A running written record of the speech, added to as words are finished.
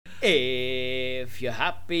If you're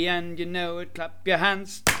happy and you know it, clap your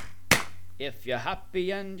hands. If you're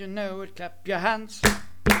happy and you know it, clap your hands.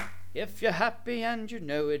 If you're happy and you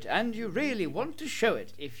know it, and you really want to show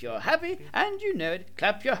it. If you're happy and you know it,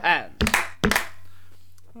 clap your hands.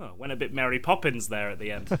 Oh, went a bit Mary Poppins there at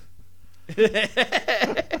the end.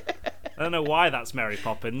 I don't know why that's Mary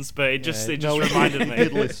Poppins, but it just reminded me. It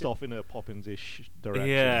did list off in a Poppins-ish direction.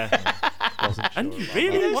 Yeah. Wasn't sure and you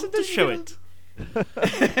really want to show it.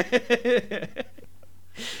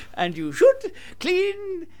 And you should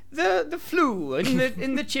clean the flue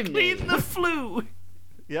in the chimney. Clean the flue.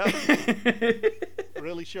 Yeah.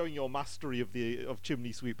 Really showing your mastery of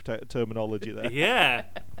chimney sweep terminology there. Yeah.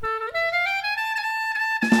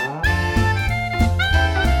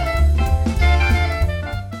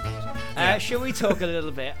 Shall we talk a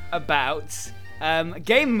little bit about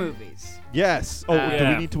game movies? Yes. Oh, do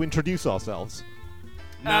we need to introduce ourselves?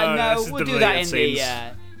 No, we'll do that in the.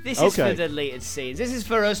 This is for the deleted scenes. This is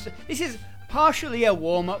for us. This is partially a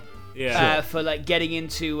warm up. For like getting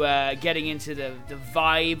into the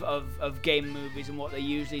vibe of game movies and what they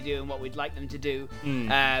usually do and what we'd like them to do,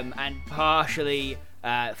 and partially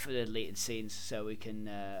for the deleted scenes, so we can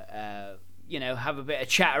have a bit of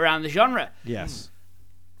chat around the genre. Yes.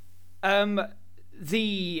 I've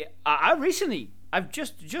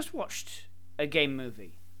just watched a game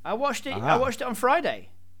movie. I watched it on Friday.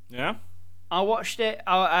 Yeah. I watched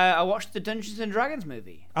the Dungeons and Dragons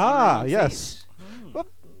movie. Yes.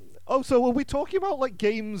 So are we talking about like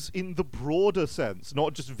games in the broader sense,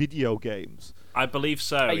 not just video games? I believe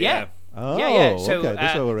so. Yeah. Oh, yeah. So, okay.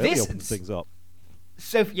 This already opens things up.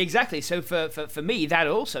 So exactly. So for me, that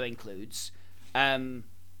also includes,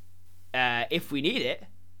 if we need it,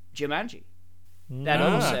 Jumanji. That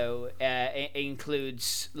also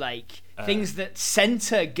includes like things that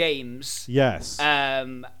center games. Yes.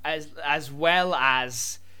 As well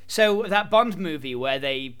as that Bond movie where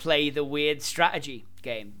they play the weird strategy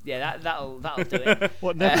game. Yeah, that'll do it.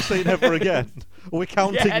 What? Never Say Never Again. We're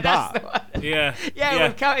counting that. Yeah.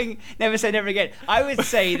 We're counting Never Say Never Again. I would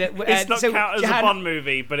say that it's not count as a Bond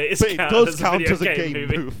movie, but it does count as a game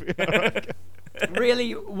movie.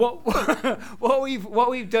 Really, what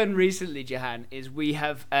we've done recently, Jehan, is we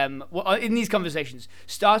have in these conversations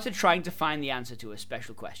started trying to find the answer to a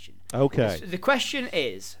special question. Okay. The question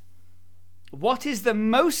is, what is the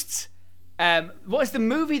movie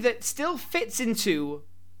that still fits into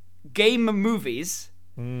game movies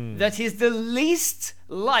that is the least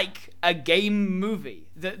like a game movie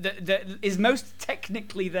that is most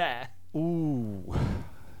technically there? Ooh.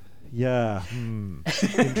 Yeah.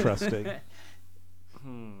 Interesting.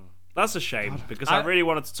 That's a shame, because I really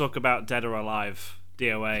wanted to talk about Dead or Alive.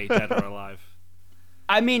 DOA, Dead or Alive.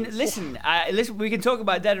 I mean, listen, we can talk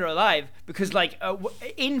about Dead or Alive because, like,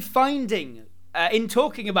 in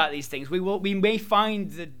talking about these things, we may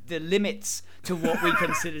find the limits to what we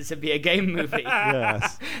consider to be a game movie.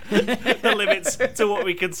 Yes. The limits to what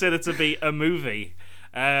we consider to be a movie.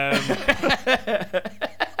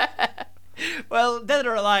 Well, Dead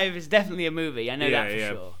or Alive is definitely a movie. I know that for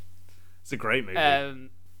sure. It's a great movie.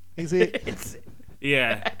 Is it?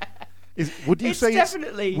 Yeah. Would you say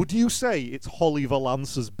it's Holly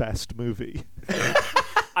Valance's best movie?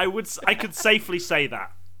 I could safely say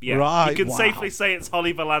that. Yeah. Right. You can safely say it's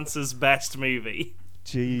Holly Valance's best movie.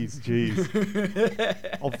 Jeez.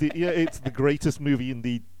 It's the greatest movie in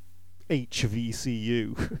the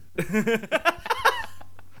HVCU.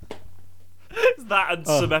 That and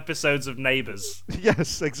some episodes of Neighbours.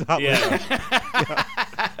 Yes, exactly. Yeah.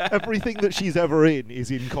 Everything that she's ever in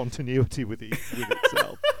is in continuity with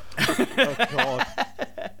itself. Oh God.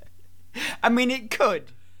 I mean, it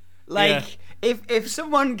could. Like, if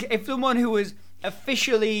someone who was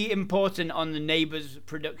officially important on the Neighbours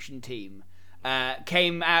production team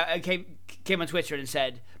came on Twitter and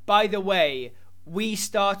said, "By the way, we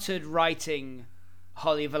started writing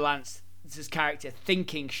Holly Valance's character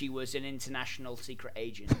thinking she was an international secret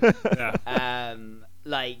agent,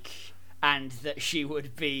 and that she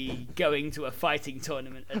would be going to a fighting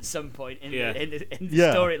tournament at some point in the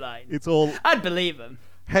storyline." It's all. I'd believe him.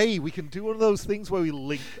 Hey, we can do one of those things where we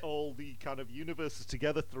link all the kind of universes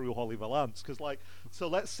together through Holly Valance, because so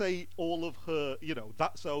let's say all of her,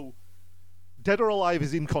 so Dead or Alive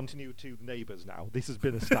is in continuity with Neighbours now. This has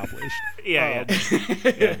been established. Does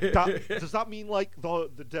that mean like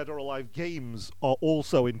the Dead or Alive games are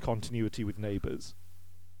also in continuity with Neighbours?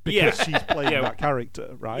 Because she's playing that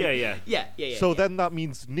character, right? Yeah. So then that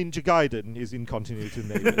means Ninja Gaiden is in continuity with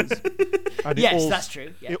Neighbours. And that's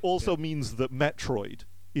true. Yeah. It also means that Metroid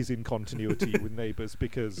is in continuity with Neighbours,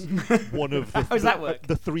 because one of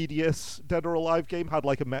the 3DS Dead or Alive game had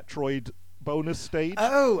like a Metroid bonus stage.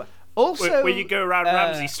 Oh, also... Where you go around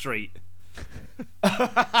Ramsey Street.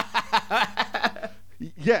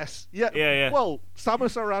 Yes, yeah. Well,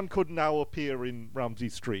 Samus Aran could now appear in Ramsey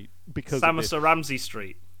Street because Samus Ramsey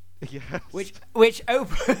Street. Yes. Which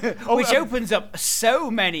opens up so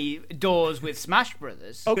many doors with Smash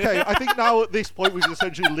Brothers. Okay, I think now at this point we've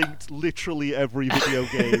essentially linked literally every video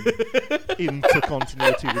game into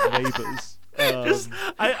continuity with Neighbours.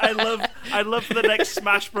 I love the next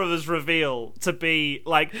Smash Brothers reveal to be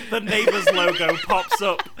like the Neighbours logo pops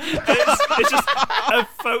up. It's just a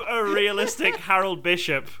photorealistic Harold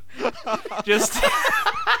Bishop, just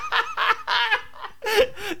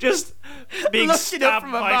being Looking up stabbed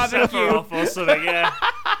from a by barbecue. Sephiroth or something.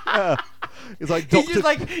 Yeah. It's like He's just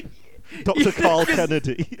like... Dr. Carl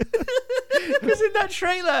Kennedy. Because in that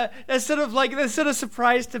trailer, they're sort of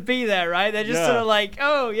surprised to be there, right? They're just sort of like,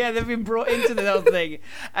 oh yeah, they've been brought into the whole thing,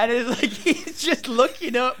 and it's like he's just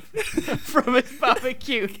looking up from his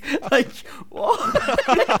barbecue, like what?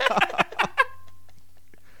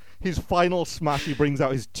 His final smash, he brings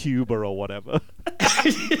out his tuba or whatever.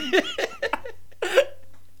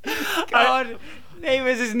 God.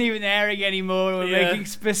 Neighbours isn't even airing anymore. We're making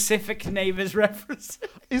specific Neighbours references.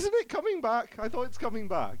 Isn't it coming back? I thought it's coming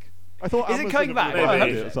back. I thought Is it coming back?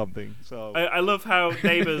 It or something. So I love how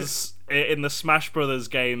Neighbours in the Smash Brothers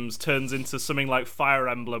games turns into something like Fire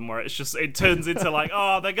Emblem, where it turns into like,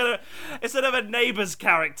 oh, they're gonna, it's another Neighbours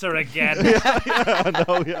character again. I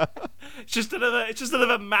know, yeah. It's just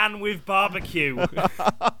another man with barbecue.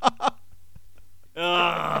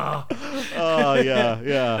 Oh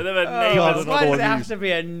yeah. Another Neighbours. Why does it have to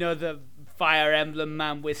be another Fire Emblem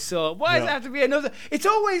man with sword? Why does it have to be another? It's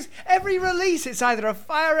always, every release, it's either a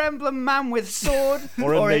Fire Emblem man with sword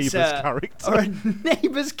or a Neighbours character. Or a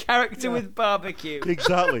Neighbours character with barbecue.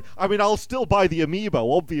 Exactly. I mean, I'll still buy the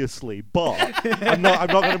amiibo, obviously, but I'm not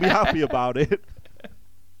going to be happy about it.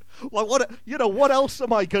 Like, what else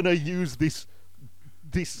am I going to use this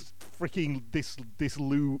freaking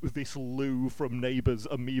Lou from Neighbours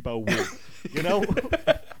amiibo with? You know,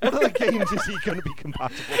 what other games is he going to be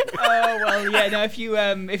compatible with? Oh well, yeah. No, if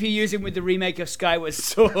you use him with the remake of Skyward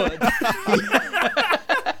Sword,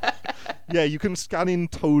 yeah, you can scan in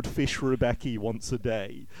Toadfish Rebecca once a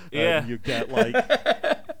day. Yeah, you get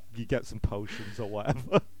some potions or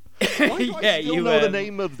whatever. Why do I still know the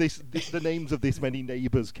names of this many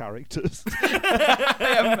Neighbours characters?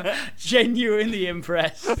 I am genuinely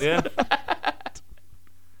impressed. Yeah.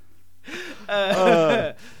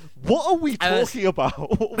 What are we talking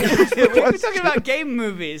about? We're talking about game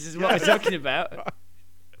movies, is what we're talking about.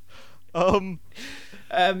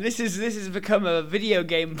 This has become a video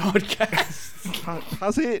game podcast.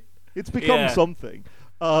 Has it? It's become something.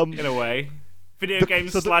 In a way. Video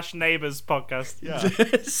games / Neighbours podcast. Yeah.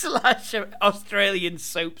 / Australian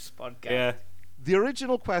soaps podcast. Yeah. The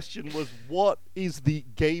original question was, what is the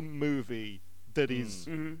game movie that is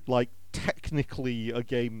like technically a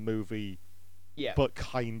game movie, but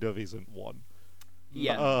kind of isn't one?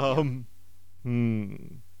 Yeah. And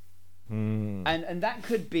that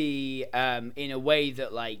could be in a way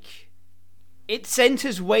that like it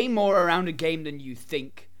centers way more around a game than you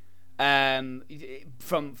think.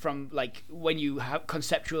 From like when you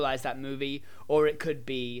conceptualize that movie, or it could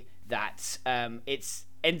be that its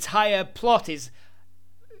entire plot is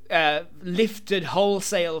lifted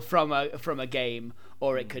wholesale from a game,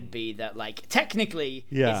 or it could be that like technically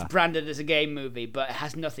it's branded as a game movie, but it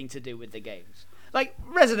has nothing to do with the games. Like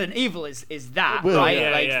Resident Evil is that,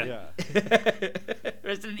 right?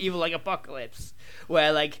 Resident Evil like Apocalypse,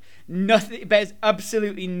 where like nothing bears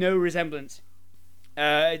absolutely no resemblance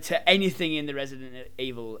to anything in the Resident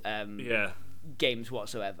Evil games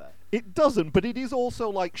whatsoever. It doesn't, but it is also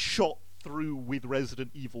like shot through with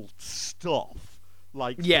Resident Evil stuff,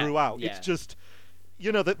 like throughout. Yeah. It's just,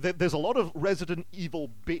 you know, there's a lot of Resident Evil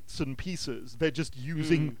bits and pieces. They're just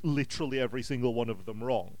using literally every single one of them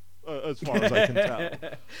wrong, as far as I can tell.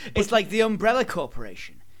 It's like the Umbrella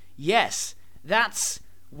Corporation. Yes, that's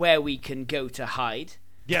where we can go to hide.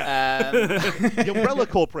 Yeah, the Umbrella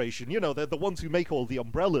Corporation. You know, they're the ones who make all the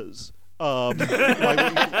umbrellas.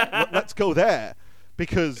 Let's go there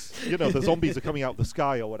because you know the zombies are coming out of the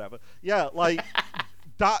sky or whatever. Yeah, like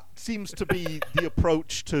that seems to be the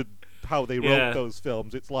approach to how they wrote those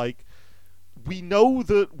films. It's like we know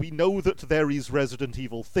that there is Resident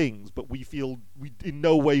Evil things, but we in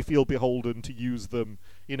no way feel beholden to use them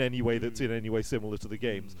in any way that's in any way similar to the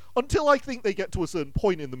games. Until I think they get to a certain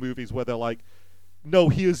point in the movies where they're like, no,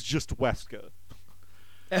 here's just Wesker.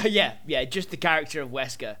 Just the character of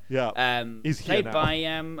Wesker. Yeah, played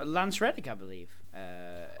by Lance Reddick, I believe.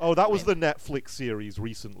 that was the Netflix series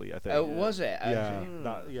recently, I think. Oh, was it? Yeah.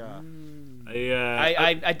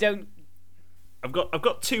 I don't. I've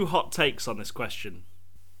got 2 hot takes on this question.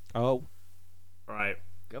 Oh. Right.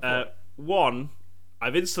 Go for it. One,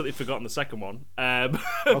 I've instantly forgotten the second one.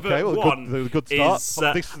 Okay, well, one good start.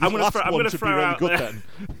 Is, I'm going to throw out there.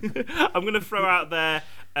 I'm going to throw out there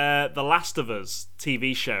the Last of Us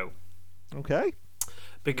TV show. Okay.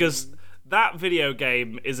 Because that video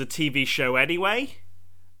game is a TV show anyway.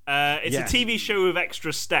 It's a TV show with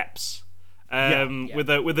extra steps, with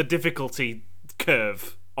a difficulty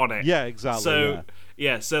curve on it. Yeah, exactly. So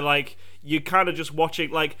so like you kind of just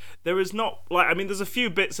watching, like, there is not, like, I mean, there's a few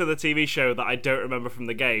bits of the TV show that I don't remember from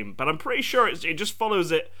the game, but I'm pretty sure it just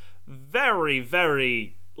follows it very,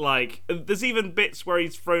 very, like, there's even bits where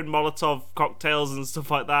he's thrown Molotov cocktails and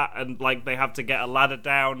stuff like that, and, like, they have to get a ladder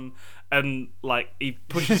down, and, like, he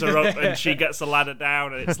pushes her up and she gets the ladder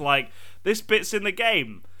down, and it's like, this bit's in the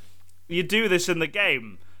game. You do this in the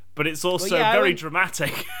game, but it's also very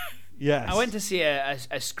dramatic. Yes. I went to see a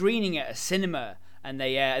screening at a cinema, and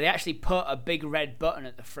they actually put a big red button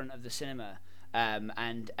at the front of the cinema,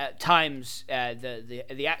 and at times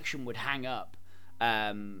the action would hang up,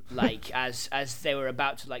 like as they were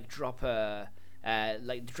about to like drop the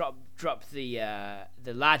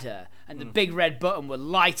ladder, and the big red button would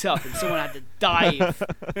light up, and someone had to dive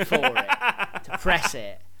for it to press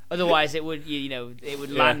it. Otherwise, it would it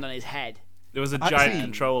would land on his head. There was a giant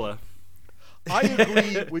controller. I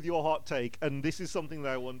agree with your hot take, and this is something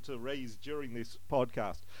that I want to raise during this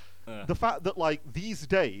podcast. The fact that, like, these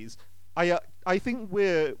days, I think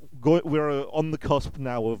we're on the cusp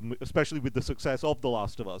now of, especially with the success of The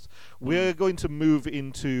Last of Us, we're going to move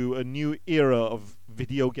into a new era of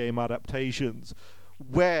video game adaptations,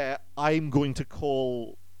 where I'm going to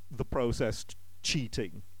call the process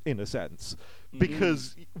cheating, in a sense.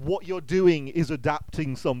 Because what you're doing is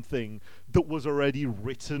adapting something that was already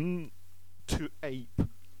written to ape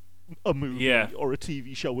a movie or a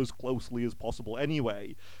TV show as closely as possible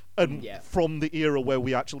anyway. And from the era where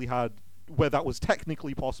we actually had, where that was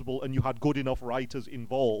technically possible and you had good enough writers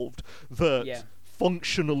involved, that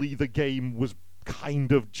functionally the game was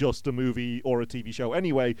kind of just a movie or a TV show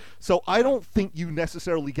anyway. So I don't think you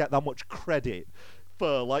necessarily get that much credit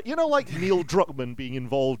for, like, like Neil Druckmann being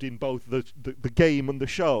involved in both the game and the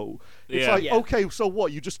show. It's okay, so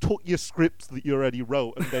what? You just took your scripts that you already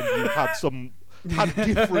wrote and then you had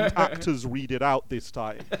different actors read it out this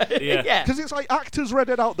time. Because it's like actors read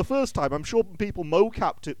it out the first time. I'm sure people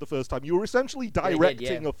mocapped it the first time. You were essentially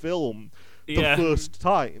directing a film the first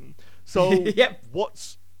time. So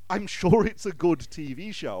I'm sure it's a good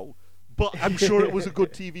TV show, but I'm sure it was a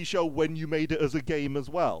good TV show when you made it as a game as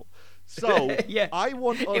well. So I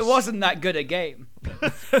want us... It wasn't that good a game.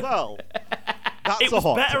 Well, that's it was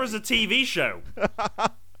better as a TV show.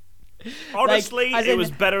 Honestly, it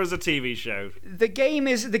was better as a TV show. The game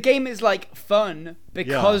is like fun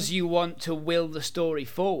because you want to will the story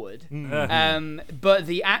forward. But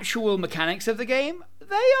the actual mechanics of the game,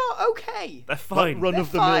 they are okay. They're fine. Like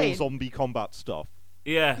run-of-the-mill zombie combat stuff.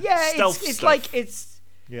 Stealth it's stuff. like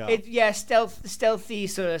stealthy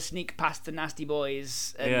sort of sneak past the nasty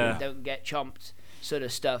boys and don't get chomped sort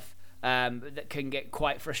of stuff that can get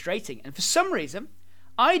quite frustrating. And for some reason,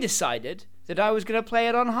 I decided that I was going to play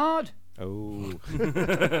it on hard. Oh.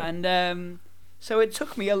 And so it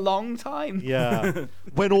took me a long time. Yeah.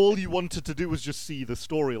 When all you wanted to do was just see the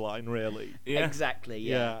storyline, really. Yeah. Exactly,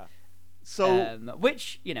 yeah. So,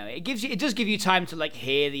 which, it does give you time to, like,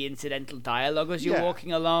 hear the incidental dialogue as you're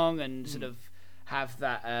walking along and sort of have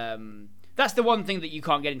that. That's the one thing that you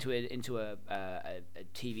can't get into a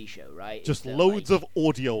TV show, right? Just loads of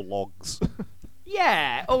audio logs.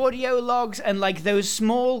 Yeah, audio logs and, like, those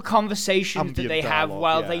small conversations ambient that they have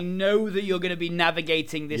while they know that you're going to be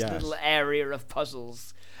navigating this little area of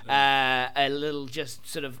puzzles. A little just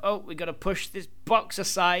sort of, we got to push this box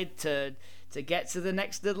aside to get to the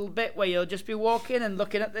next little bit where you'll just be walking and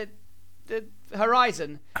looking at the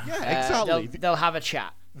horizon. Yeah, exactly. They'll have a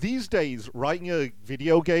chat. These days, writing a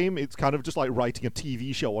video game, it's kind of just like writing a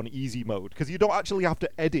TV show on easy mode, because you don't actually have to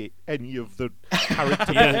edit any of the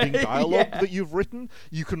character building dialogue that you've written.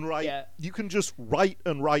 You can write, you can just write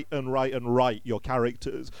and write and write and write your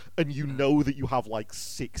characters, and you know that you have like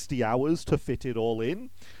 60 hours to fit it all in.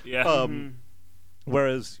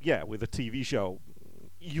 Whereas, with a TV show,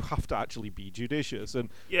 you have to actually be judicious, and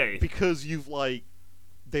because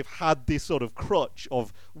they've had this sort of crutch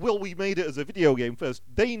of, we made it as a video game first.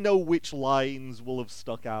 They know which lines will have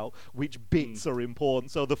stuck out, which bits are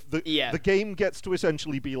important. So the game gets to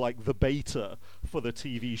essentially be like the beta for the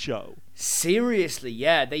TV show. Seriously,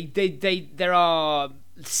 there are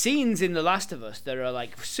scenes in The Last of Us that are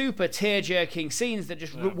like super tear-jerking scenes that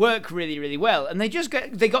just work really, really well, and they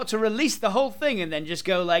got to release the whole thing and then just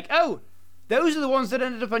go like, oh, those are the ones that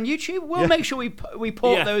ended up on YouTube. We'll make sure we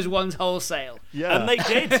port those ones wholesale. Yeah, and they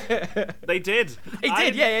did. They did. They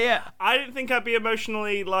did. Yeah. I didn't think I'd be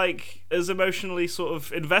emotionally sort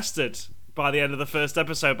of invested by the end of the first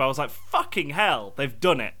episode, but I was like, fucking hell, they've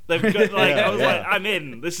done it. They've got, like, I was like, I'm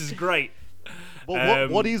in. This is great. Well,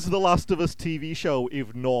 what is The Last of Us TV show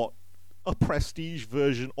if not a prestige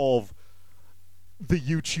version of the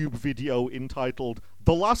YouTube video entitled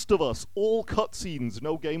 "The Last of Us"? All cutscenes,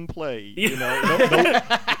 no gameplay. You know, no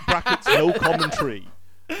brackets, no commentary.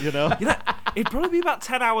 You know, it'd probably be about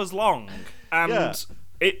 10 hours long, and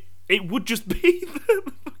it would just be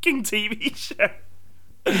the fucking TV show.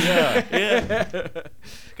 Yeah.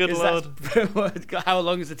 Good Lord. How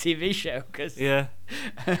long is the TV show?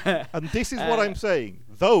 And this is what I'm saying.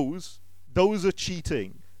 Those are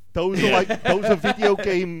cheating. Those are video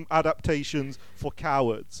game adaptations for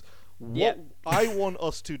cowards. What I want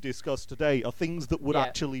us to discuss today are things that would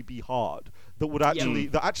actually be hard, that would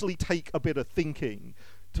actually take a bit of thinking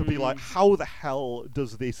to be like, how the hell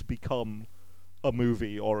does this become a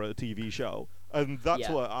movie or a TV show? And that's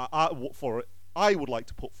what I would like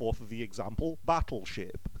to put forth the example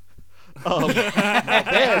Battleship.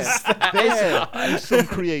 There's some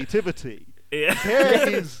creativity.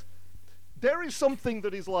 There is something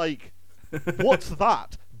that is like, what's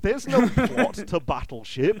that? There's no plot to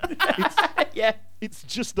Battleship. It's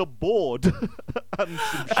just a board and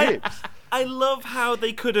some ships. I love how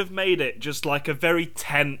they could have made it just like a very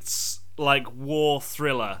tense, like, war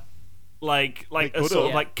thriller. Like a sort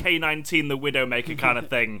of like K-19 the Widowmaker kind of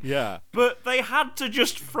thing. Yeah. But they had to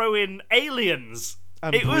just throw in aliens.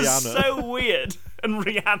 And it Rihanna. Was so weird. And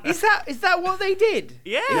Rihanna. Is that what they did?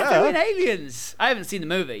 Yeah. Throw in aliens. I haven't seen the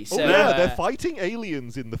movie, so... they're fighting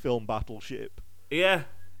aliens in the film Battleship. Yeah.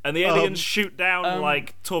 And the aliens shoot down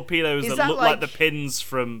like torpedoes that look like the pins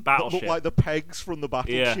from Battleship. That look like the pegs from the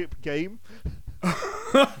Battleship game.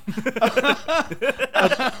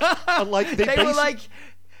 and like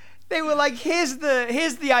they were like, here's the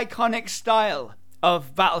iconic style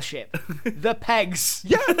of Battleship, the pegs.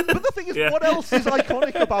 Yeah, but the thing is, what else is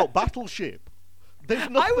iconic about Battleship? There's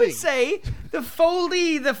nothing. I would say the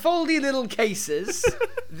foldy little cases,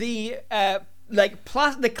 the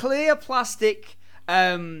the clear plastic,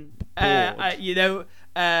 the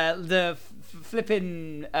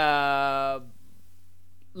flipping the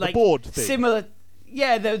board thing. Similar,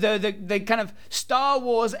 the kind of Star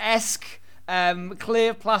Wars-esque.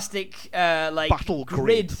 Clear plastic battle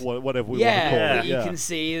grid, whatever we want to call it. You can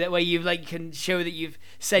see that where you can show that you've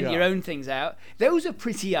sent your own things out. Those are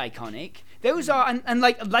pretty iconic. Those are and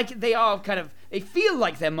they are kind of, they feel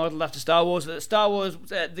like they're modeled after Star Wars. That Star Wars,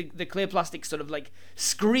 the clear plastic sort of like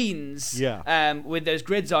screens, with those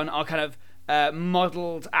grids on, are kind of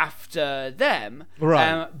modeled after them.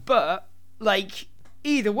 Right. But like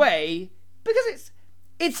either way, because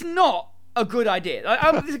it's not a good idea.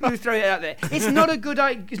 I'm just going to throw it out there. It's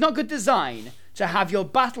not good design to have your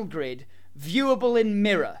battle grid viewable in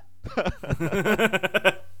mirror.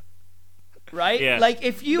 Right? Yeah. Like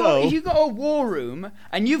if you got a war room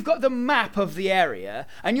and you've got the map of the area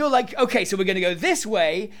and you're like, okay, so we're going to go this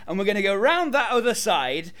way and we're going to go around that other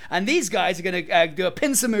side and these guys are going to do a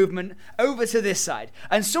pincer movement over to this side,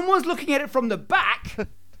 and someone's looking at it from the back.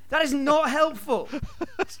 That is not helpful.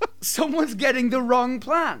 Someone's getting the wrong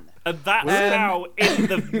plan. And that's how, in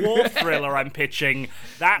the war thriller I'm pitching,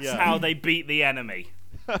 that's how they beat the enemy.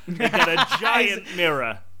 They get a giant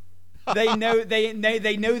mirror. They know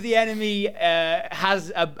the enemy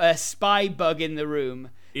has a spy bug in the room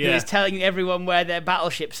who is telling everyone where their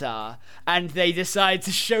battleships are, and they decide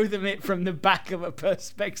to show them it from the back of a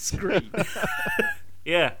perspex screen.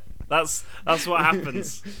 Yeah, that's what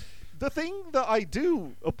happens. The thing that I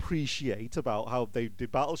do appreciate about how they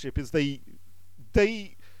did Battleship is they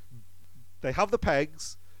have the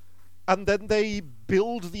pegs, and then they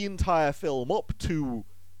build the entire film up to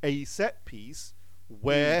a set piece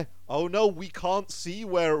where, oh no, we can't see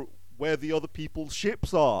where the other people's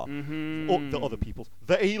ships are. Or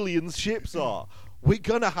the aliens' ships are. We're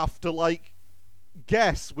gonna have to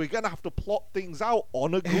guess. We're gonna have to plot things out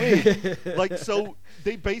on a grid. So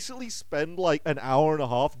they basically spend an hour and a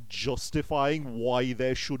half justifying why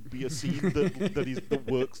there should be a scene that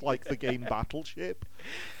works like the game Battleship.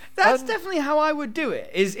 That's definitely how I would do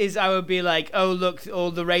it. Is I would be like, oh look,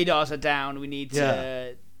 all the radars are down. We need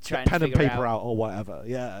to try and pen and figure paper out or whatever.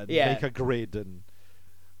 Make a grid. And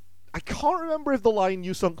I can't remember if the line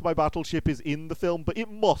 "You sunk my battleship" is in the film, but it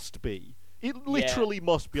must be. It literally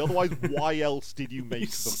must be. Otherwise, why else did you make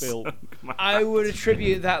the film? I would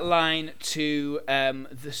attribute that line to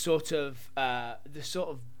the sort of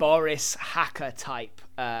Boris hacker type,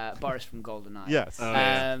 Boris from GoldenEye. Yes. Oh,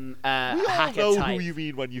 yeah. We all hacker know type. who you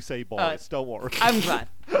mean when you say Boris. Don't worry. I'm glad.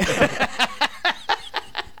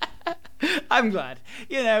 I'm glad.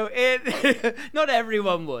 You know, not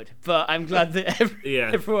everyone would, but I'm glad that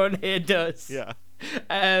everyone here does. Yeah.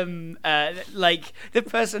 Like the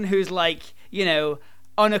person who's like, you know,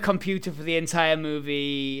 on a computer for the entire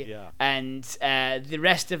movie, and the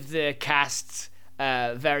rest of the cast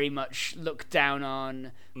very much looked down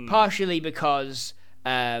on, partially because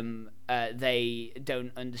they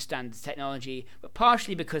don't understand the technology, but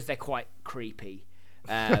partially because they're quite creepy.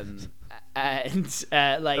 And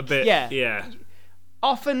like a bit,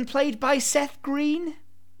 often played by Seth Green.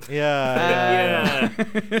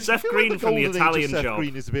 Seth Green from the Italian Seth Job.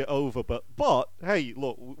 Green is a bit over, but hey,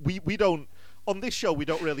 look, we don't on this show. We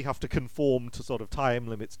don't really have to conform to sort of time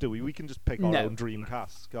limits, do we? We can just pick our own dream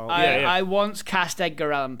cast. Can't we? I once cast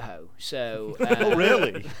Edgar Allan Poe, so. Oh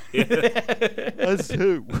really? As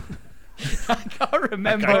who? I can't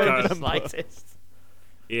remember in the slightest.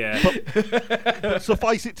 Yeah. But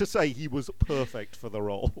suffice it to say, he was perfect for the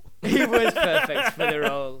role. He was perfect for the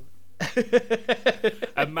role.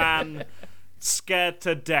 A man scared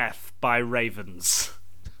to death by ravens.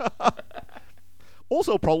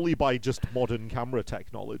 Also, probably by just modern camera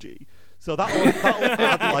technology. So that'll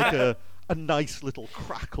add like a nice little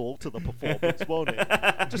crackle to the performance, won't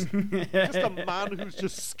it? Just a man who's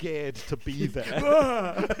just scared to be there.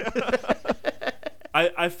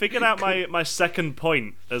 I figured out my second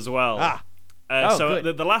point as well.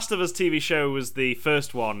 The Last of Us TV show was the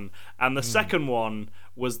first one, and the second one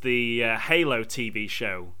was the Halo TV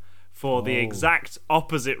show, for the exact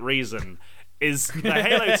opposite reason. Is the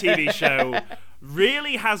Halo TV show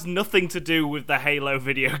really has nothing to do with the Halo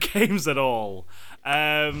video games at all.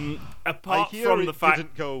 Apart from the fact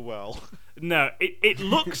didn't go well. No, it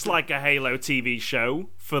looks like a Halo TV show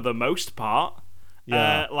for the most part.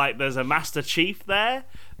 Yeah. Like there's a Master Chief there.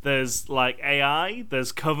 There's like AI.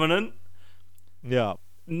 There's Covenant. Yeah.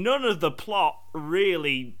 None of the plot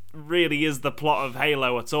really is the plot of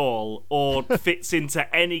Halo at all, or fits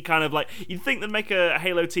into any kind of like. You'd think they'd make a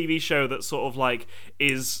Halo TV show that sort of like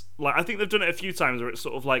is like. I think they've done it a few times where it's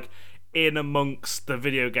sort of like in amongst the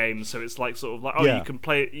video games, so it's like sort of like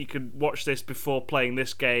you can watch this before playing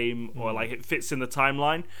this game, or like it fits in the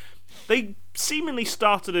timeline. They seemingly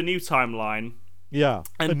started a new timeline. Yeah,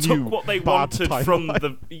 and took what they wanted from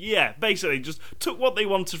the basically just took what they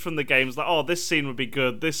wanted from the games. Like, oh, this scene would be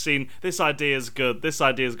good. This idea is good. This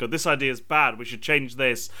idea is good. This idea is bad. We should change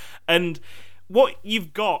this. And what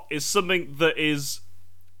you've got is something that is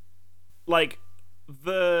like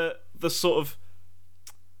the sort of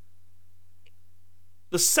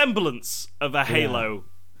the semblance of a Halo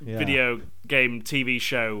video game TV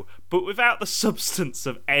show, but without the substance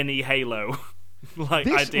of any Halo.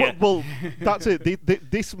 Idea. Well, that's it.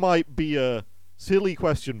 This might be a silly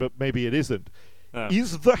question, but maybe it isn't.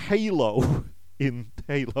 Is the Halo in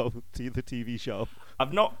Halo the TV show?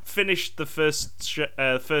 I've not finished the first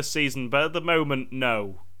season, but at the moment,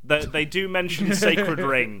 no. They do mention Sacred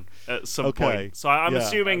Ring at some point, so I'm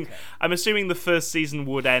assuming the first season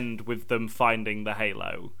would end with them finding the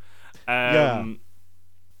Halo. I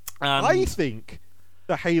think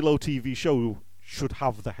the Halo TV show should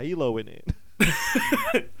have the Halo in it.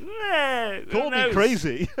 Call me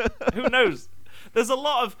crazy. Who knows? There's a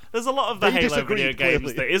lot of the Halo video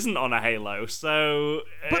games that isn't on a Halo. So,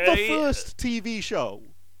 but the first TV show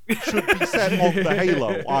should be set on the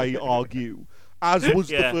Halo. I argue, as was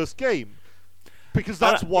the first game, because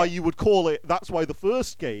that's why you would call it. That's why the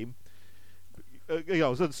first game.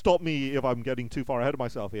 So stop me if I'm getting too far ahead of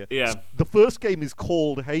myself here. Yeah. The first game is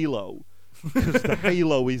called Halo. Because the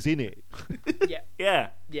Halo is in it. Yeah.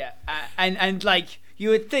 And like you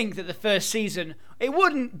would think that the first season it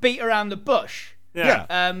wouldn't beat around the bush.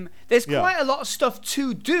 There's quite a lot of stuff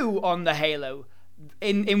to do on the Halo,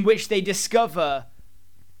 in which they discover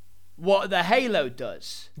what the Halo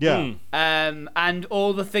does. And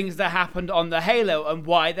all the things that happened on the Halo and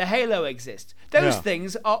why the Halo exists. Those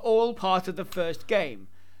things are all part of the first game.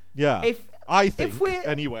 I think,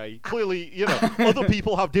 anyway. Clearly, other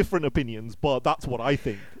people have different opinions, but that's what I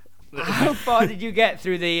think. How far did you get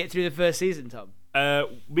through the first season, Tom?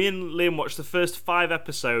 Me and Liam watched the first 5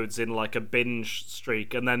 episodes in like a binge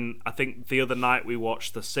streak, and then I think the other night we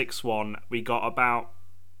watched the 6th one. We got about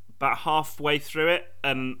halfway through it,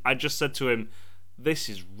 and I just said to him, "This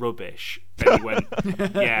is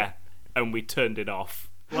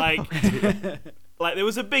like there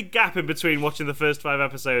was a big gap in between watching the first 5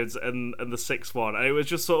 episodes and the 6th one, and it was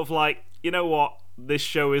just sort of like, you know what, this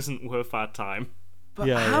show isn't worth our time. But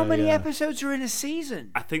how many episodes are in a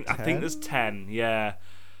season? I think there's 10. Yeah,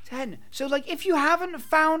 10. So like, if you haven't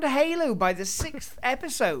found Halo by the 6th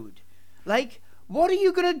episode, like, what are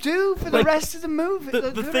you gonna do for the rest of the movie?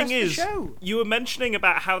 The thing is, you were mentioning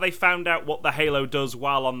about how they found out what the Halo does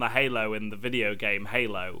while on the Halo in the video game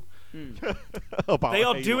Halo. They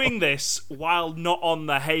are doing this while not on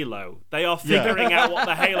the Halo. They are figuring out what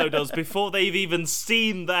the Halo does before they've even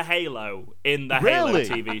seen the Halo in the Halo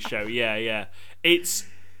TV show. Yeah. It's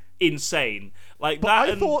insane. Like, but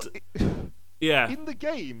that I thought in the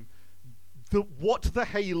game, what the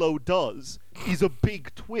Halo does is a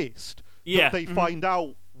big twist that they find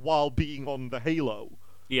out while being on the Halo.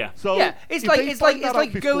 Yeah. So it's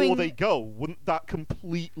like before they go, wouldn't that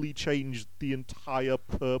completely change the entire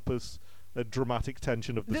purpose and dramatic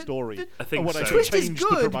tension of the story? I think so. The twist is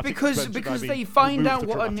good because they find out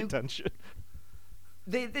what a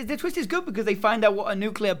The twist is good because they find out what a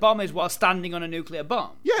nuclear bomb is while standing on a nuclear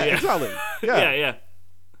bomb. Yeah. Exactly. Yeah.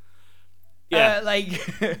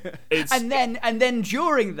 And then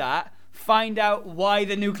during that, find out why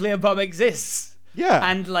the nuclear bomb exists. Yeah.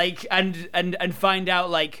 And find out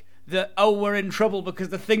like that, we're in trouble because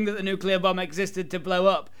the thing that the nuclear bomb existed to blow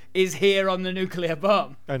up is here on the nuclear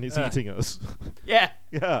bomb. And it's eating us. Yeah.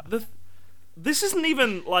 Yeah. This isn't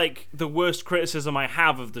even like the worst criticism I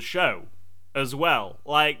have of the show as well.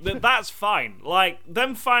 Like that's fine. Like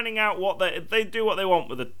them finding out what they do what they want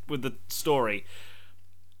with the story.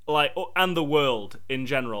 Like, and the world in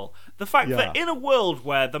general. The fact that in a world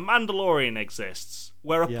where the Mandalorian exists,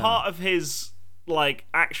 where a part of his like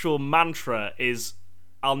actual mantra is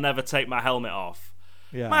 "I'll never take my helmet off,"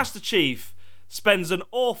 Master Chief spends an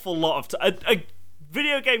awful lot of time. A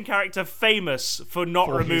video game character famous for not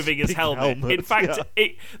removing his helmet. In fact,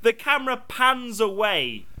 the camera pans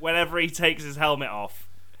away whenever he takes his helmet off.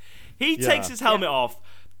 He takes his helmet off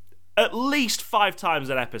at least 5 times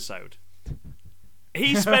an episode.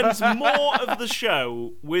 He spends more of the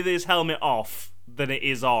show with his helmet off than it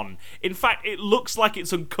is on. In fact, it looks like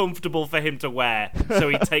it's uncomfortable for him to wear, so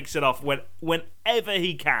he takes it off whenever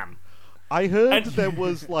he can. I heard there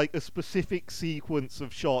was like a specific sequence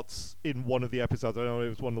of shots in one of the episodes, I don't know if it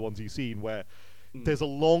was one of the ones you've seen, where there's a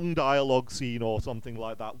long dialogue scene or something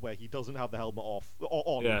like that where he doesn't have the helmet off or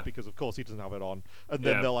on, because of course he doesn't have it on. And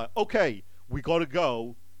then they're like, okay, we gotta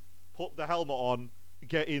go, put the helmet on,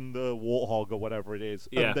 get in the Warthog or whatever it is,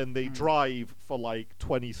 and then they drive for like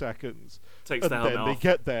 20 seconds. Takes the helmet off. And then they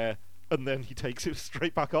get there, and then he takes it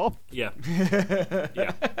straight back off. Yeah.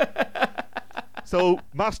 So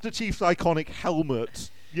Master Chief's iconic helmet,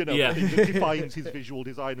 the thing that defines his visual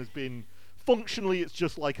design has been, functionally it's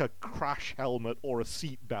just like a crash helmet or a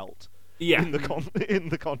seat belt. Yeah. In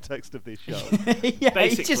the context of this show. Basically.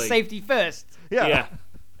 It's just safety first. Yeah.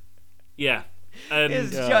 And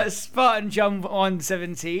it's just Spartan John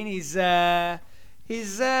 117. He's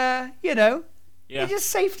he's just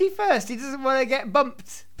safety first. He doesn't want to get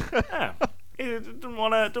bumped. Yeah. He didn't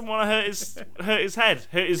want to hurt his head,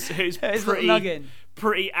 hurt his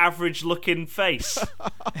pretty average looking face.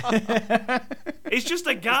 It's just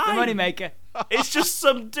a guy. The moneymaker. It's just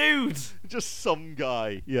some dude. Just some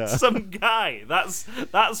guy. Yeah. Some guy.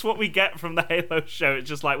 That's what we get from the Halo show. It's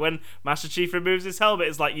just like when Master Chief removes his helmet,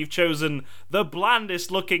 it's like you've chosen the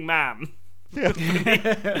blandest looking man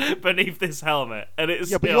beneath this helmet, and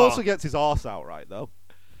it's but he also gets his arse out, right? Though.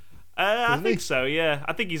 I think so. Yeah,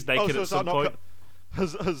 I think he's naked at some point.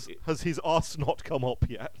 Has his arse not come up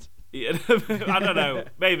yet? Yeah, I don't know.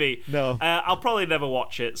 Maybe. No. I'll probably never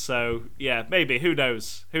watch it. So yeah, maybe. Who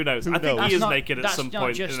knows? I think he is naked at some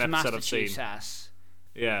point in an episode I've seen. Ass.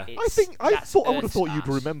 Yeah. I would have thought you'd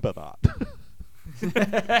remember that.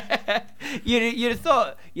 you'd have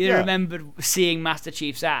thought you'd remembered seeing Master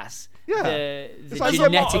Chief's ass. Yeah. The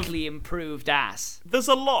genetically improved ass. There's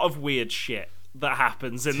a lot of weird shit that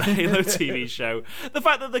happens in the Halo TV show. The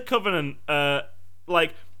fact that the Covenant, and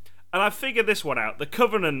I figured this one out. The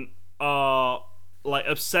Covenant are like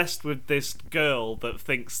obsessed with this girl that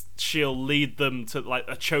thinks she'll lead them to like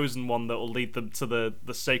a chosen one that will lead them to the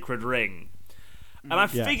sacred ring. And I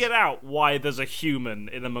figured out why there's a human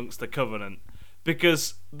in amongst the Covenant,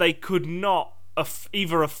 because they could not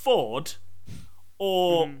either afford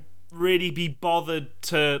or really be bothered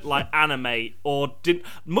to like animate, or didn't,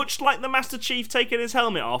 much like the Master Chief taking his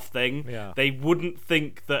helmet off thing. They wouldn't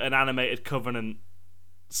think that an animated Covenant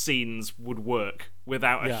scenes would work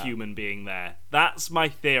without a human being there. That's my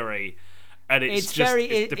theory. and it's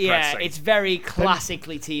depressing. Yeah, it's very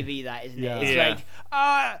classically TV, that, isn't it? It's like,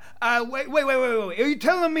 wait. Are you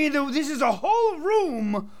telling me that this is a whole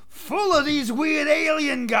room full of these weird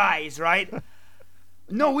alien guys, right?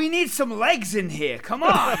 No, we need some legs in here. Come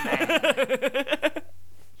on, man.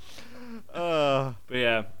 But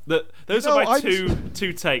yeah, those are my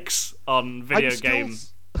two takes on video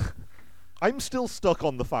games. I'm still stuck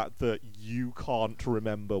on the fact that you can't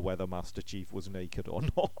remember whether Master Chief was naked or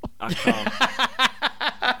not. I can't.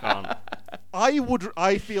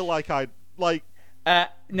 I feel like I'd like.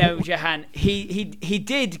 No, Jehan. He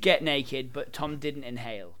did get naked, but Tom didn't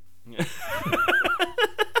inhale.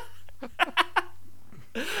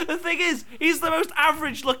 The thing is, he's the most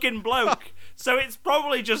average-looking bloke, so it's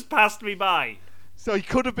probably just passed me by. So he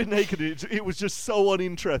could have been naked. It was just so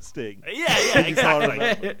uninteresting. Yeah,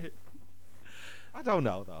 exactly. I don't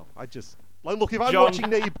know though. I just like look if I'm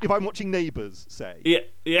watching Neighbours, say, yeah,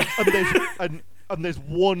 and there's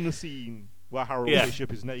one scene where Harold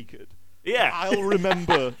Bishop is naked. Yeah, I'll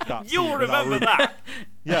remember that. You'll remember that.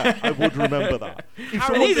 Yeah, I would remember that.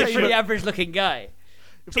 He's a pretty average-looking guy.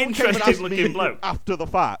 If someone came and asked me after the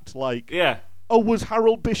fact, like, was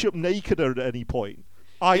Harold Bishop naked at any point?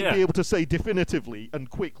 I'd be able to say definitively and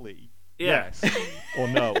quickly yes or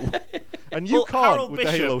no. And you can't with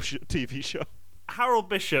the Halo TV show. Harold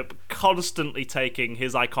Bishop constantly taking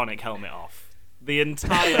his iconic helmet off. The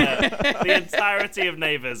entirety of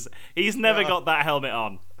Neighbours. He's never got that helmet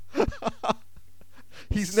on.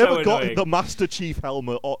 He's never got the Master Chief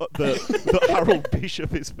helmet that Harold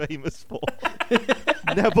Bishop is famous for.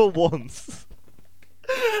 Never once.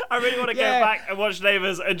 I really want to go back and watch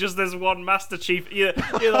Neighbours and just this one Master Chief, you know,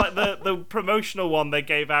 like the promotional one they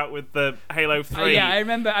gave out with the Halo 3. I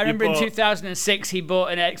remember in 2006 he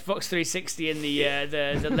bought an Xbox 360 in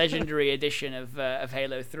the legendary edition of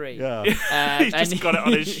Halo 3. Yeah. He's just got it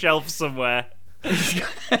on his shelf somewhere.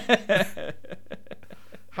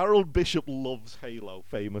 Harold Bishop loves Halo,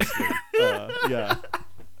 famously. Yeah.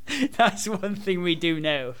 That's one thing we do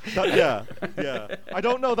know. Yeah. I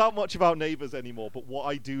don't know that much about Neighbours anymore, but what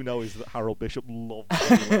I do know is that Harold Bishop loves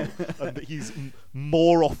Halo, and that he's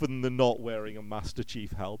more often than not wearing a Master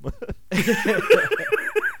Chief helmet.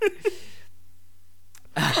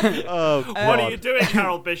 What are you doing,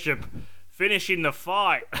 Harold Bishop? Finishing the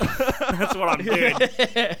fight. That's what I'm doing.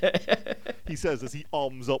 He says as he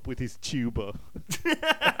arms up with his tuba.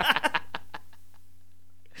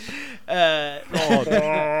 Yeah.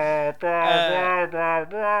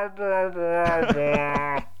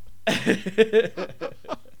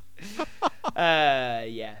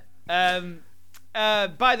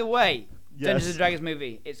 By the way, Dungeons and Dragons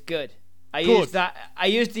movie, it's good. I used the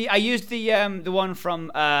one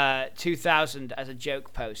from 2000 as a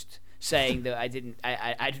joke post, saying that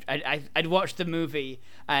I'd watched the movie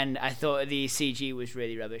and I thought the CG was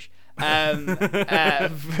really rubbish. Because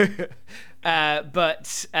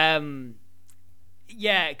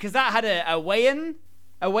that had a weigh-in.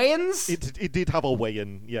 It did have a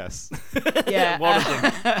weigh-in, yes. Yeah.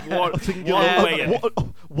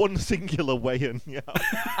 One singular weigh-in, yeah.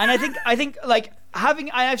 And I think like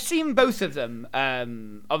I've seen both of them.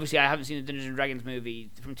 Obviously I haven't seen the Dungeons and Dragons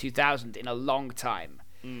movie from 2000 in a long time.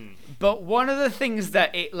 But one of the things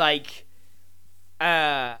that it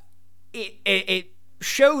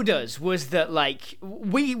showed us was that like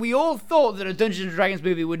we all thought that a Dungeons and Dragons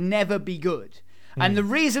movie would never be good. And the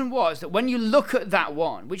reason was that when you look at that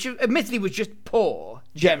one, which admittedly was just poor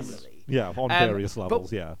generally. Yeah, on various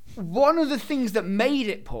levels, yeah. One of the things that made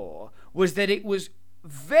it poor was that it was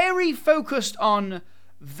very focused on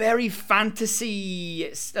very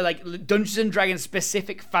fantasy, like Dungeons and Dragons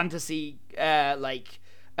specific fantasy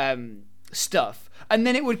stuff. And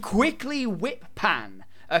then it would quickly whip pan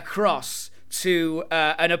across to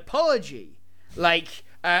an apology, like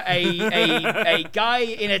a guy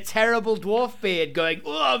in a terrible dwarf beard going,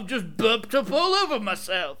 "Oh, I've just burped up all over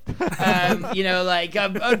myself."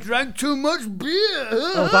 I drank too much beer.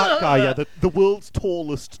 Oh, that guy, yeah, the world's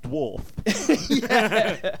tallest dwarf.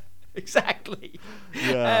 Yeah, exactly.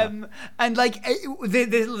 Yeah. And like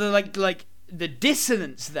the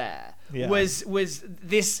dissonance there was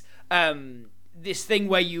this. This thing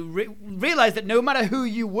where you realize that no matter who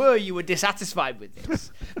you were dissatisfied with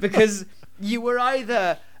this because you were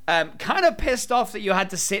either kind of pissed off that you had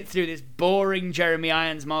to sit through this boring Jeremy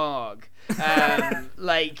Irons monologue. Hey,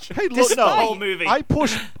 look, the whole movie. I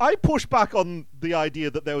push back on the idea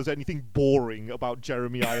that there was anything boring about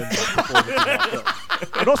Jeremy Irons' performance.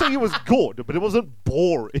 I'm not saying it was good, but it wasn't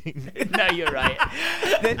boring. No, you're right.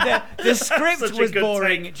 The script was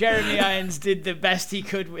boring. Take. Jeremy Irons did the best he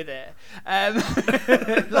could with it.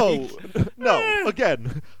 No.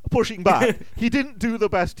 Again, pushing back. He didn't do the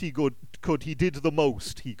best he could. He did the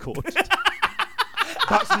most he could.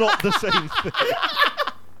 That's not the same thing.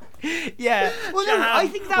 Yeah. Well, no, I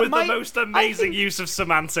think that with the most amazing use of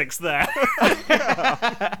semantics there.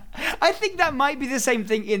 I think that might be the same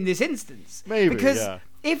thing in this instance. Maybe, because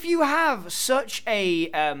if you have such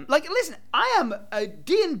a listen, I am a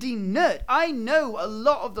D&D nerd. I know a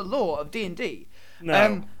lot of the lore of D&D.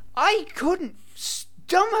 No. I couldn't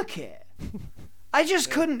stomach it. I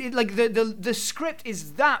just couldn't. The script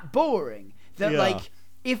is that boring that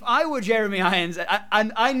if I were Jeremy Irons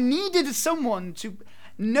and I needed someone to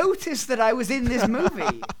notice that I was in this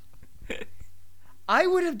movie, I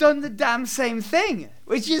would have done the damn same thing,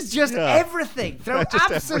 which is just everything. Throw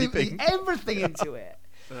just absolutely everything into it.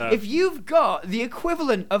 If you've got the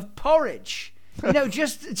equivalent of porridge,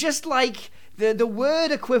 just like the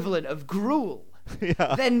word equivalent of gruel,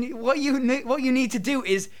 then what you need to do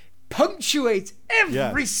is punctuate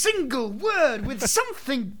every single word with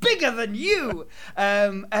something bigger than you.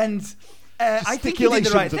 I think you did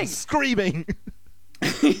the right thing. Screaming.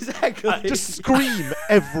 Exactly. Just scream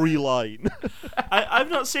every line. I've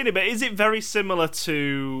not seen it, but is it very similar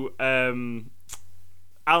to Alan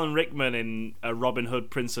Rickman in Robin Hood,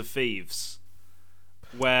 Prince of Thieves?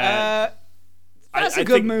 Where that's a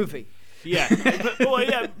good movie. Yeah,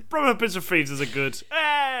 Robin Hood, Prince of Thieves is a good.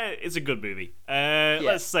 It's a good movie.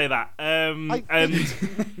 Let's say that. I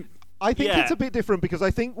think it's a bit different because I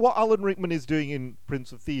think what Alan Rickman is doing in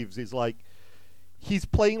Prince of Thieves is like he's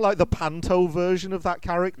playing like the panto version of that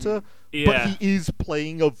character, but he is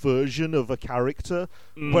playing a version of a character.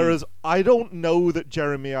 Whereas I don't know that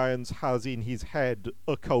Jeremy Irons has in his head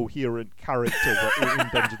a coherent character in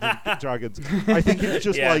Dungeons and Dragons. I think it's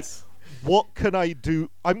just like, what can I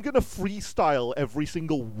do? I'm going to freestyle every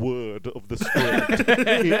single word of the script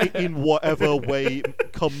in whatever way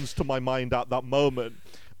comes to my mind at that moment.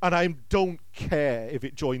 And I don't care if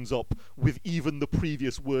it joins up with even the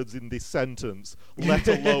previous words in this sentence, let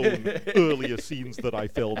alone earlier scenes that I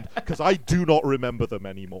filmed, because I do not remember them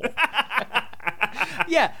anymore.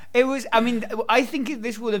 Yeah, it was. I mean, I think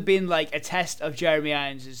this would have been like a test of Jeremy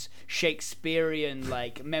Irons' Shakespearean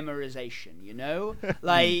memorization.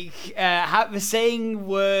 Like saying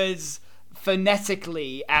words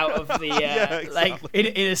phonetically out of the exactly.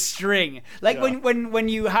 in a string, when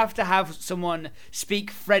you have to have someone speak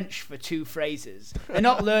French for two phrases. They're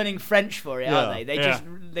not learning French for it, are they?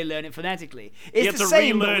 They learn it phonetically. It's you have the to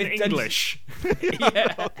same relearn English.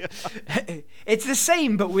 It's the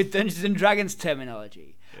same, but with Dungeons and Dragons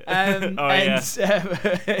terminology. In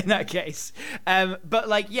that case,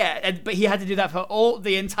 but he had to do that for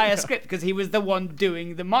the entire script because he was the one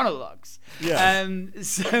doing the monologues. Then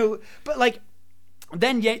you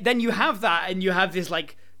have that, and you have this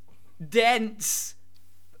dense,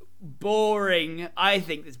 boring. I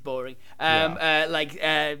think it's boring.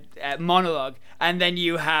 Monologue, and then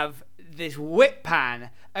you have this whip pan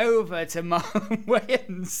over to Marlon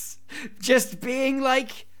Wayans, just being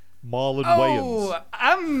like. Marlon Wayans.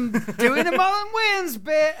 I'm doing a Marlon Wayans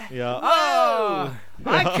bit. Yeah. Oh,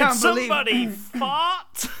 I can't believe. Somebody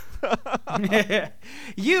fart.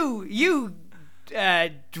 You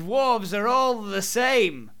dwarves are all the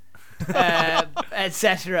same,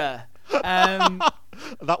 etc.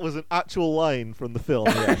 That was an actual line from the film.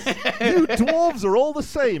 Yes. You dwarves are all the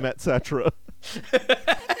same, etc.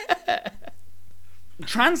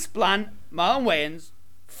 Transplant Marlon Wayans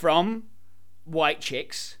from white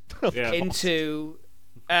chicks into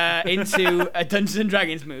a Dungeons and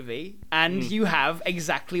Dragons movie, and you have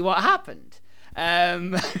exactly what happened. I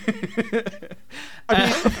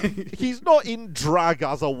mean, he's not in drag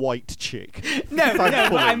as a white chick. No, but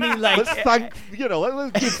I mean, let's give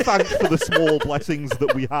thanks for the small blessings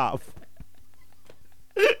that we have.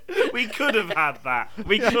 We could have had that.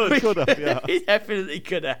 We could have, yeah. He definitely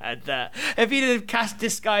could have had that. If he'd have cast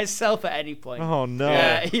Disguise Self at any point. Oh,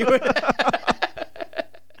 no. He would.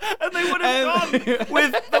 And they would have gone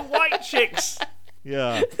with the white chicks.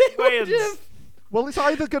 Yeah. Wayans. Well, it's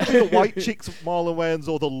either going to be the white chicks of Marlon Wayans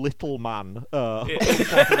or the little man.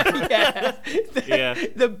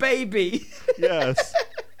 The baby. Yes.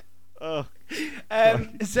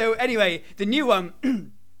 So anyway, the new one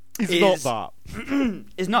is not that.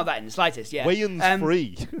 Is not that in the slightest. Yeah. Wayans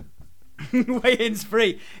free. Wayans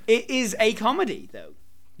free. It is a comedy, though.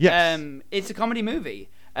 Yes. It's a comedy movie,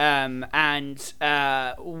 and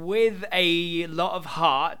with a lot of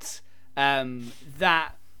heart.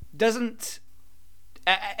 That doesn't.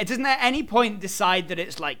 It doesn't at any point decide that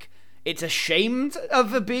it's ashamed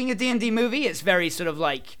of being a D&D movie. It's very sort of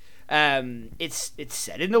it's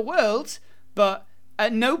set in the world, but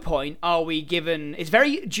at no point are we given. It's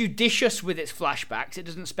very judicious with its flashbacks. It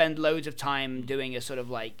doesn't spend loads of time doing a sort of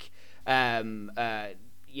like,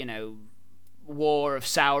 War of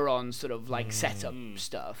Sauron sort of like setup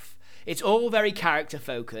stuff. It's all very character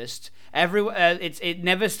focused. It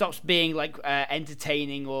never stops being like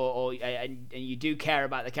entertaining and you do care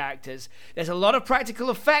about the characters. There's a lot of practical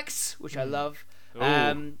effects, which I love.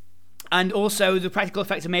 And also the practical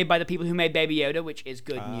effects are made by the people who made Baby Yoda, which is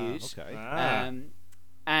good news. Okay.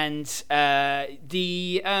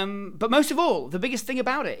 But most of all, the biggest thing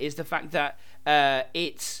about it is the fact that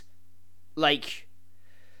it's like,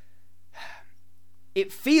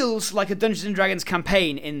 it feels like a Dungeons and Dragons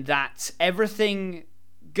campaign in that everything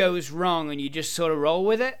goes wrong and you just sort of roll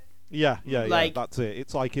with it. Yeah, that's it.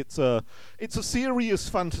 It's like it's a serious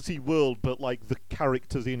fantasy world, but like the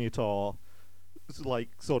characters in it are like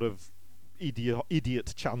sort of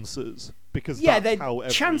idiot chances, because that's how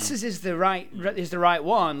chances is the right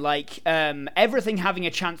one. Like everything having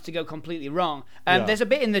a chance to go completely wrong. There's a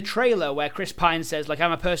bit in the trailer where Chris Pine says, like,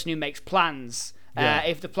 I'm a person who makes plans.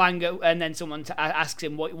 If the plan and then someone asks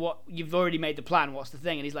him, what you've already made the plan, what's the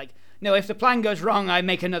thing? And he's like, no, if the plan goes wrong, I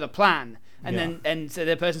make another plan. And so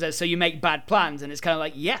the person says, so you make bad plans? And it's kind of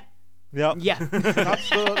like, yeah. That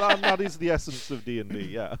is the essence of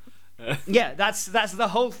D&D. Yeah, that's the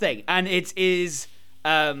whole thing, and it is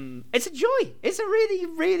it's a joy. It's a really,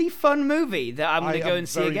 really fun movie that I'm going to go and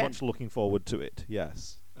see again. I'm very much looking forward to it.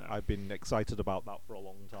 Yes, I've been excited about that for a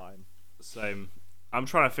long time. Same. I'm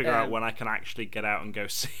trying to figure out when I can actually get out and go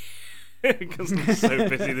see it, because I'm so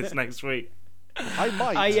busy this next week.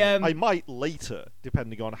 I might later,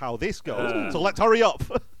 depending on how this goes. So let's hurry up.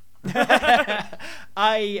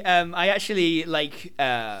 I actually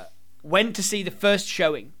went to see the first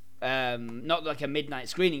showing. Not like a midnight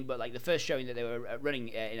screening, but like the first showing that they were running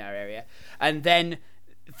in our area. And then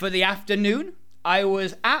for the afternoon, I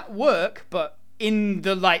was at work, but in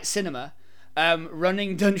the light cinema,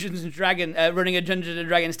 running a Dungeons and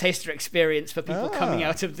Dragons taster experience for people coming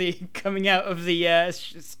out of the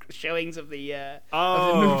showings of the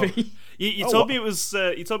movie. You told me it was.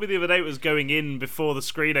 You told me the other day it was going in before the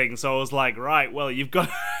screening, so I was like, right, well, you've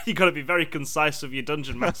got to be very concise with your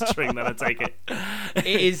dungeon mastering. Then I take it. It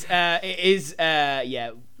is.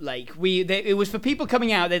 Yeah. Like it was for people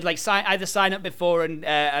coming out. They'd like either sign up before and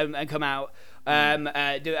come out. Do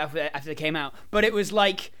it after they came out. But it was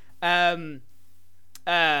like. It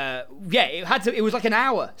was like an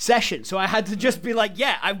hour session, so I had to just be like,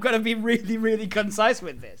 I've got to be really, really concise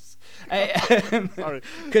with this. Sorry,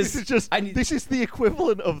 this is the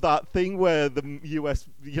equivalent of that thing where the US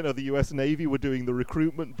Navy were doing the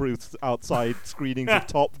recruitment booths outside screenings of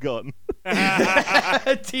Top Gun.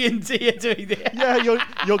 TNT are doing that. Yeah,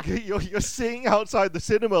 you're sitting outside the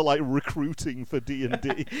cinema like recruiting for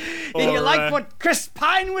D&D. You like what Chris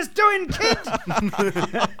Pine was doing, kid?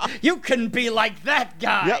 You can be like that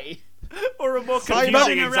guy. Yep. Or a more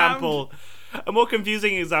confusing example. A more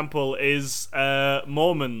confusing example is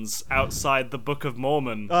Mormons outside the Book of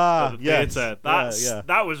Mormon at the theater.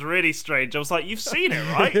 That was really strange. I was like, "You've seen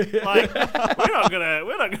it, right? Like, we're not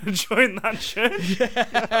gonna join that church."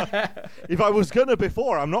 If I was gonna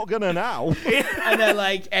before, I'm not gonna now. And they're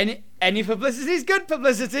like, "Any publicity is good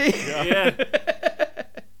publicity." Yeah.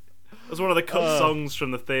 It was one of the cut songs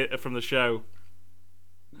from the show.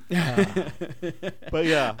 But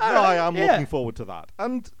yeah, I am looking forward to that.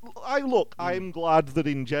 And I'm glad that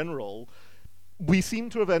in general we seem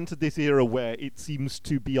to have entered this era where it seems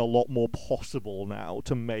to be a lot more possible now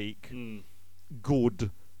to make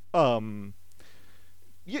good like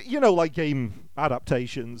game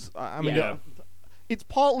adaptations. I mean, it's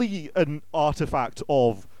partly an artifact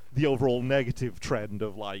of the overall negative trend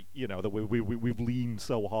of like, that we've leaned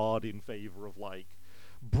so hard in favor of like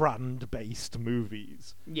brand-based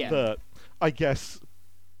movies that I guess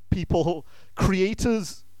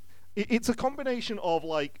creators, it's a combination of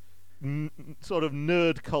like sort of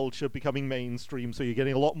nerd culture becoming mainstream, so you're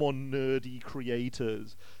getting a lot more nerdy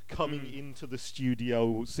creators coming into the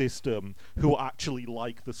studio system who actually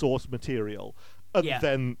like the source material, and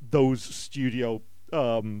then those studio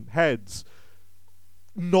heads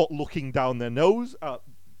not looking down their nose at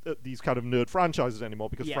these kind of nerd franchises anymore,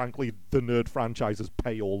 because frankly the nerd franchises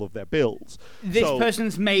pay all of their bills. This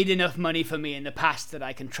person's made enough money for me in the past that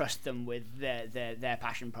I can trust them with their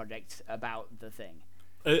passion project about the thing.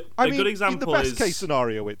 Good example in the best case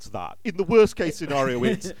scenario it's that. In the worst case scenario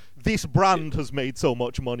it's this brand has made so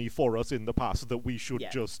much money for us in the past that we should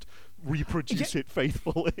just reproduce it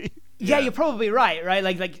faithfully. You're probably right?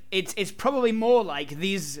 Like it's probably more like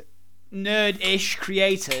these nerd-ish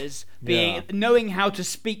creators knowing how to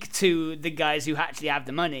speak to the guys who actually have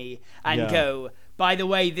the money and go, by the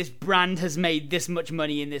way, this brand has made this much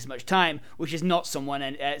money in this much time, which is not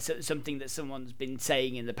something that someone's been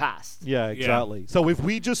saying in the past. Yeah, exactly. So if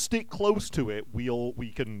we just stick close to it,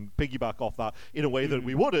 we can piggyback off that in a way that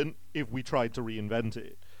we wouldn't if we tried to reinvent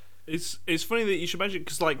it. It's funny that you should mention,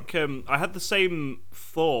 because I had the same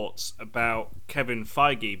thoughts about Kevin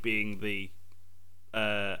Feige being the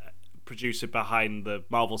producer behind the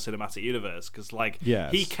Marvel Cinematic Universe, because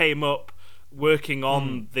he came up working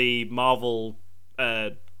on the Marvel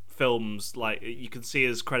films. Like, you can see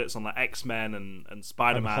his credits on X-Men and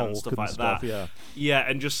Spider-Man and stuff like that. Yeah,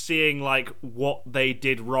 and just seeing what they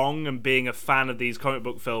did wrong and being a fan of these comic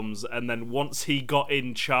book films, and then once he got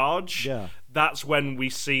in charge, that's when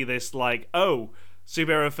we see this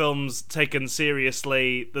superhero films taken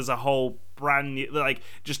seriously. There's a whole brand new,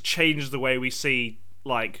 just changed the way we see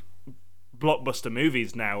blockbuster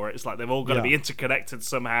movies now, where it's they've all got to be interconnected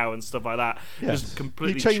somehow and stuff like that. Yes. Just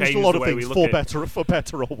completely he changed a lot of things for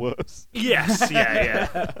better or worse. Yes,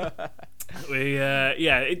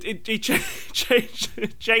 He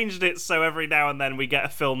changed it so every now and then we get a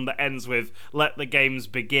film that ends with "Let the games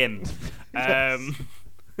begin." I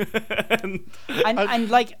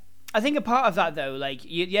think a part of that, though,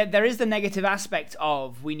 there is the negative aspect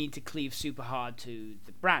of we need to cleave super hard to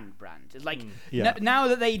the brand. It's now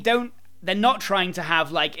that they're not trying to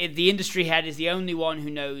have the industry head is the only one who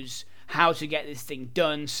knows how to get this thing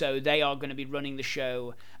done, so they are going to be running the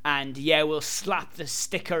show, and we'll slap the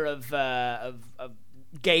sticker of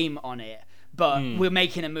game on it, but we're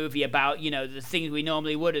making a movie about the things we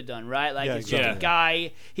normally would have done, right? It's just a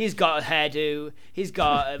guy, he's got a hairdo, he's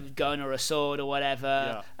got a gun or a sword or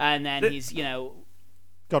whatever, and then he's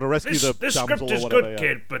got to rescue this damsel script is or whatever, good,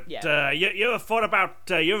 kid, but you ever thought about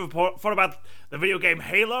the video game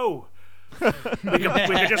Halo?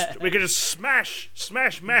 we could just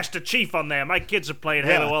smash Master Chief on there. My kids are playing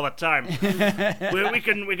Halo all the time. we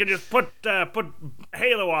can just put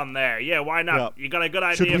Halo on there. Yeah, why not? You got a good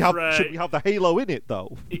idea? Should we have the Halo in it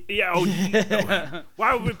though? Yeah.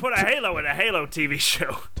 Why would we put a Halo in a Halo TV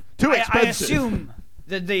show? Too expensive.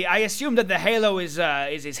 I assume that the Halo is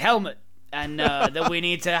his helmet, and that we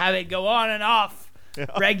need to have it go on and off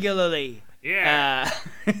regularly. Yeah.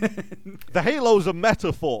 The Halo's a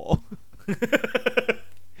metaphor.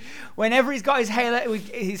 Whenever he's got his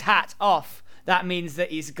hat off, that means that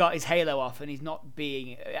he's got his halo off and he's not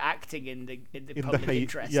acting in the public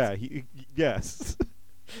interest. Yeah. Yes.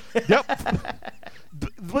 Yep.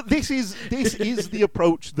 But this is the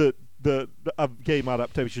approach that the game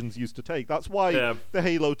adaptations used to take. That's why the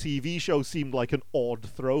Halo TV show seemed like an odd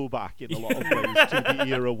throwback in a lot of ways to the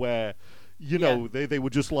era where they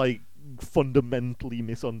would just fundamentally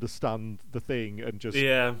misunderstand the thing and just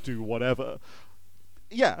do whatever.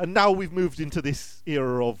 Yeah, and now we've moved into this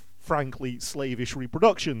era of frankly slavish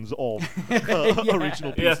reproductions of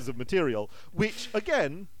original pieces of material, which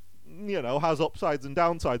again, has upsides and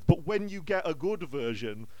downsides. But when you get a good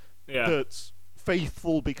version that's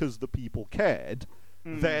faithful because the people cared,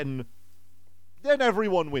 then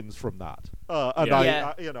everyone wins from that. I like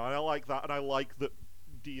that, and I like that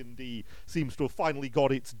D&D seems to have finally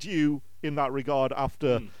got its due in that regard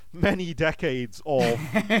after many decades of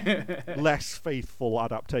less faithful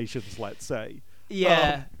adaptations, let's say.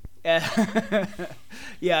 Yeah,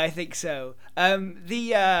 I think so. I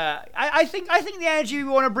think the energy we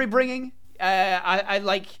want to be bringing. I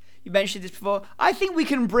like. You mentioned this before. I think we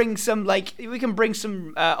can bring some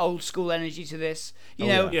old school energy to this.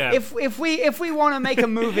 If we want to make a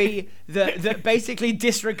movie that basically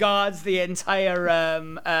disregards the entire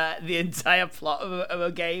plot of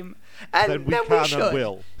a game, and then we should. And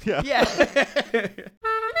will. Yeah.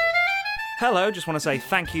 Hello, just want to say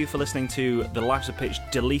thank you for listening to the Lives of Pitch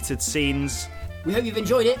deleted scenes. We hope you've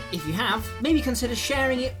enjoyed it. If you have, maybe consider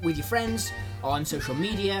sharing it with your friends on social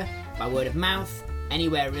media, by word of mouth.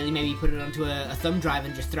 Anywhere really, maybe put it onto a thumb drive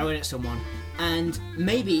and just throw it at someone, and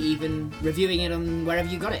maybe even reviewing it on wherever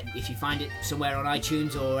you got it. If you find it somewhere on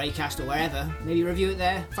iTunes or Acast or wherever, maybe review it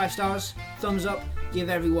there. 5 stars, thumbs up, give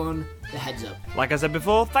everyone the heads up. Like I said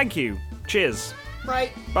before, thank you. Cheers.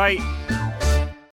 Right. Bye.